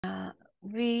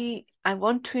I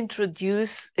want to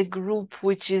introduce a group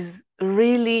which is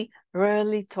really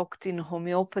rarely talked in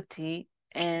homeopathy,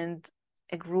 and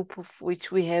a group of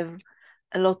which we have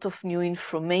a lot of new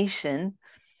information.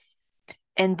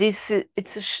 And it's a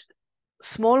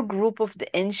small group of the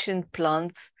ancient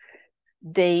plants.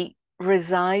 They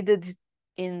resided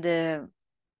in the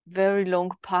very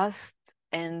long past,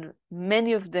 and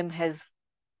many of them has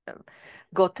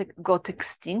got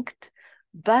extinct,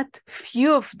 but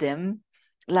few of them,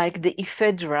 like the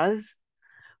Ephedras,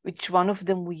 which one of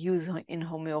them we use in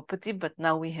homeopathy, but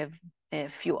now we have a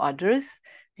few others.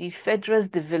 The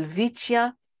Ephedras, the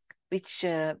Welwitschia, which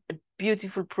a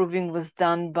beautiful proving was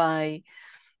done by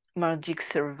Margit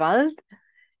Servald,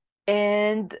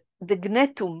 and the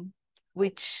Gnetum,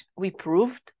 which we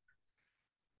proved.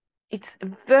 It's a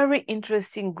very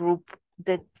interesting group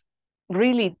that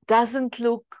really doesn't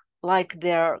look like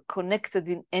they're connected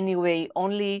in any way,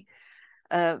 only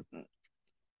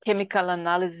chemical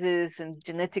analysis and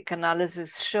genetic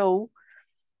analysis show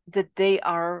that they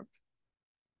are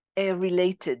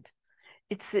related.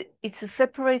 It's a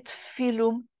separate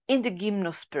phylum in the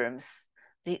Gymnosperms.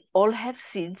 They all have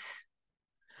seeds,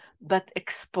 but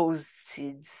exposed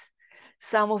seeds.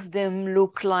 Some of them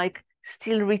look like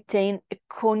still retain a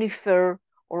conifer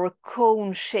or a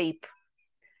cone shape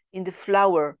in the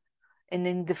flower and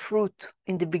in the fruit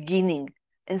in the beginning.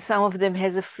 And some of them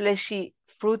has a fleshy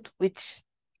fruit, which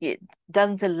it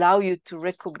doesn't allow you to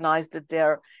recognize that they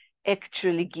are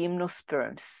actually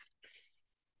gymnosperms.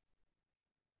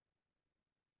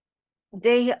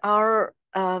 They are,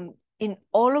 in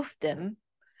all of them,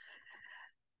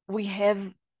 we have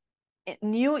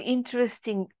new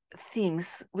interesting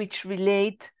themes which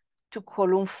relate to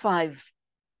column 5,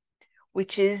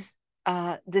 which is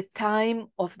the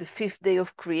time of the 5th day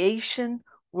of creation,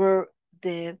 where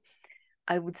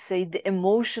I would say the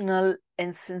emotional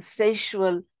and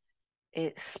sensual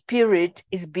spirit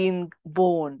is being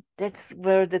born. That's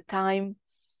the time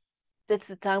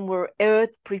where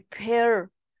Earth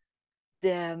prepare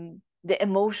the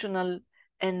emotional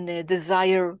and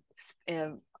desire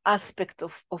aspect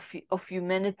of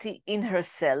humanity in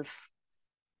herself.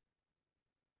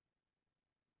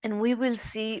 And we will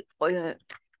see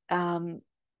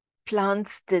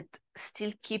plants that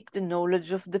still keep the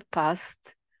knowledge of the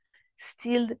past,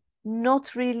 still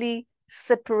not really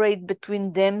separate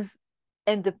between them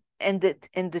and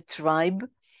the tribe,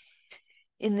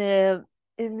 in a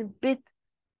bit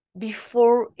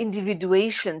before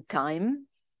individuation time,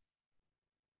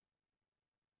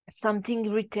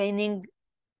 something retaining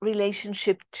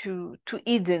relationship to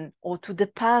Eden or to the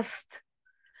past.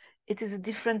 It is a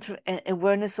different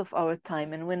awareness of our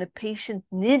time. And when a patient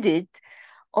needs it,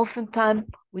 oftentimes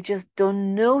we just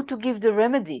don't know to give the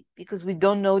remedy because we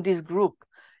don't know this group.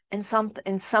 And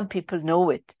some people know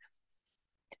it.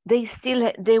 They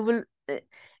still, they will,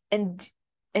 and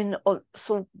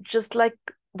also just like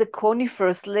the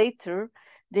conifers later,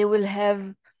 they will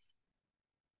have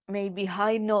maybe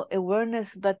high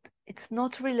awareness, but it's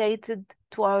not related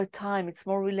to our time. It's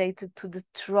more related to the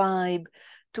tribe,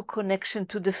 to connection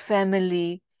to the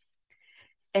family.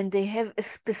 And they have a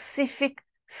specific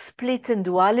split and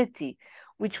duality,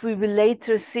 which we will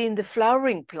later see in the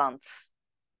flowering plants.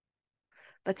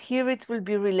 But here it will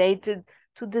be related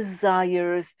to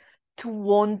desires, to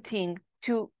wanting,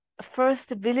 to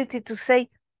first ability to say,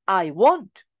 I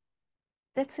want.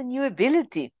 That's a new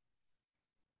ability.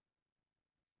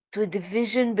 To a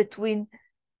division between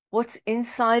what's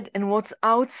inside and what's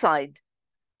outside,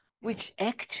 which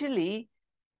actually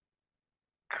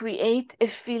create a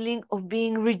feeling of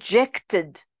being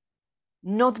rejected,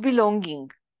 not belonging.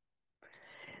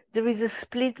 There is a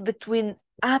split between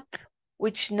up,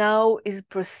 which now is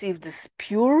perceived as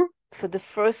pure for the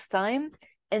first time,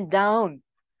 and down,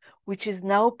 which is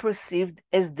now perceived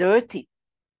as dirty.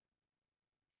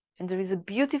 And there is a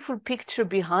beautiful picture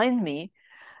behind me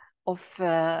of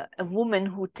a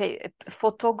woman a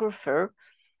photographer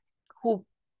who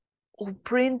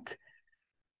print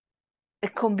a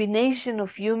combination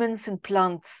of humans and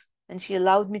plants, and she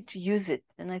allowed me to use it.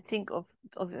 And I think of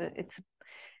it's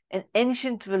an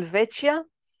ancient Welwitschia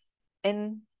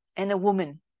and a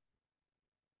woman,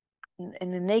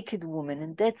 and a naked woman,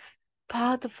 and that's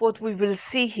part of what we will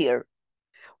see here.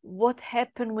 What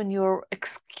happened when you're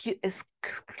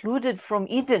excluded from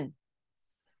Eden,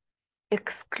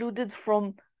 excluded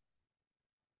from,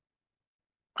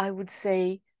 I would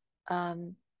say,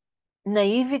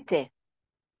 naivete.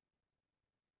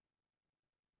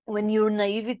 When your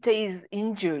naivete is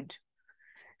injured.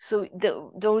 So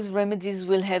those remedies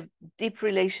will have deep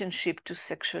relationship to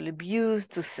sexual abuse,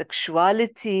 to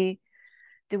sexuality.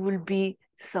 There will be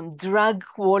some drug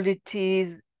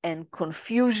qualities and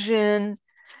confusion,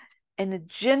 and a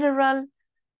general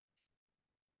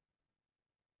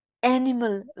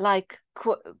animal-like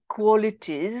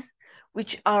qualities,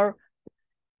 which are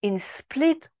in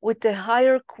split with the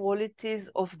higher qualities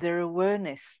of their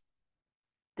awareness,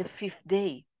 the fifth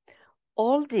day.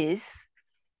 All this,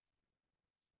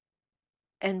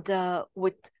 and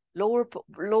with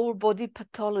lower body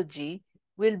pathology,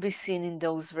 will be seen in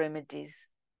those remedies.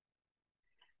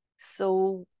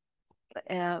 So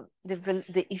the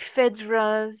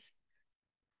Ephedras,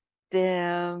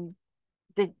 the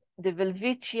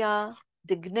Welwitschia,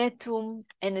 the Gnetum,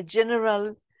 and a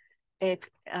general, and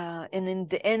in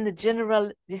the end, a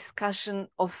general discussion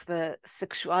of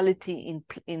sexuality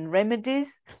in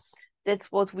remedies.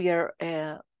 That's what we are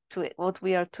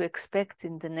to expect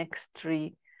in the next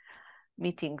 3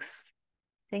 meetings.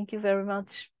 Thank you very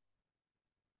much.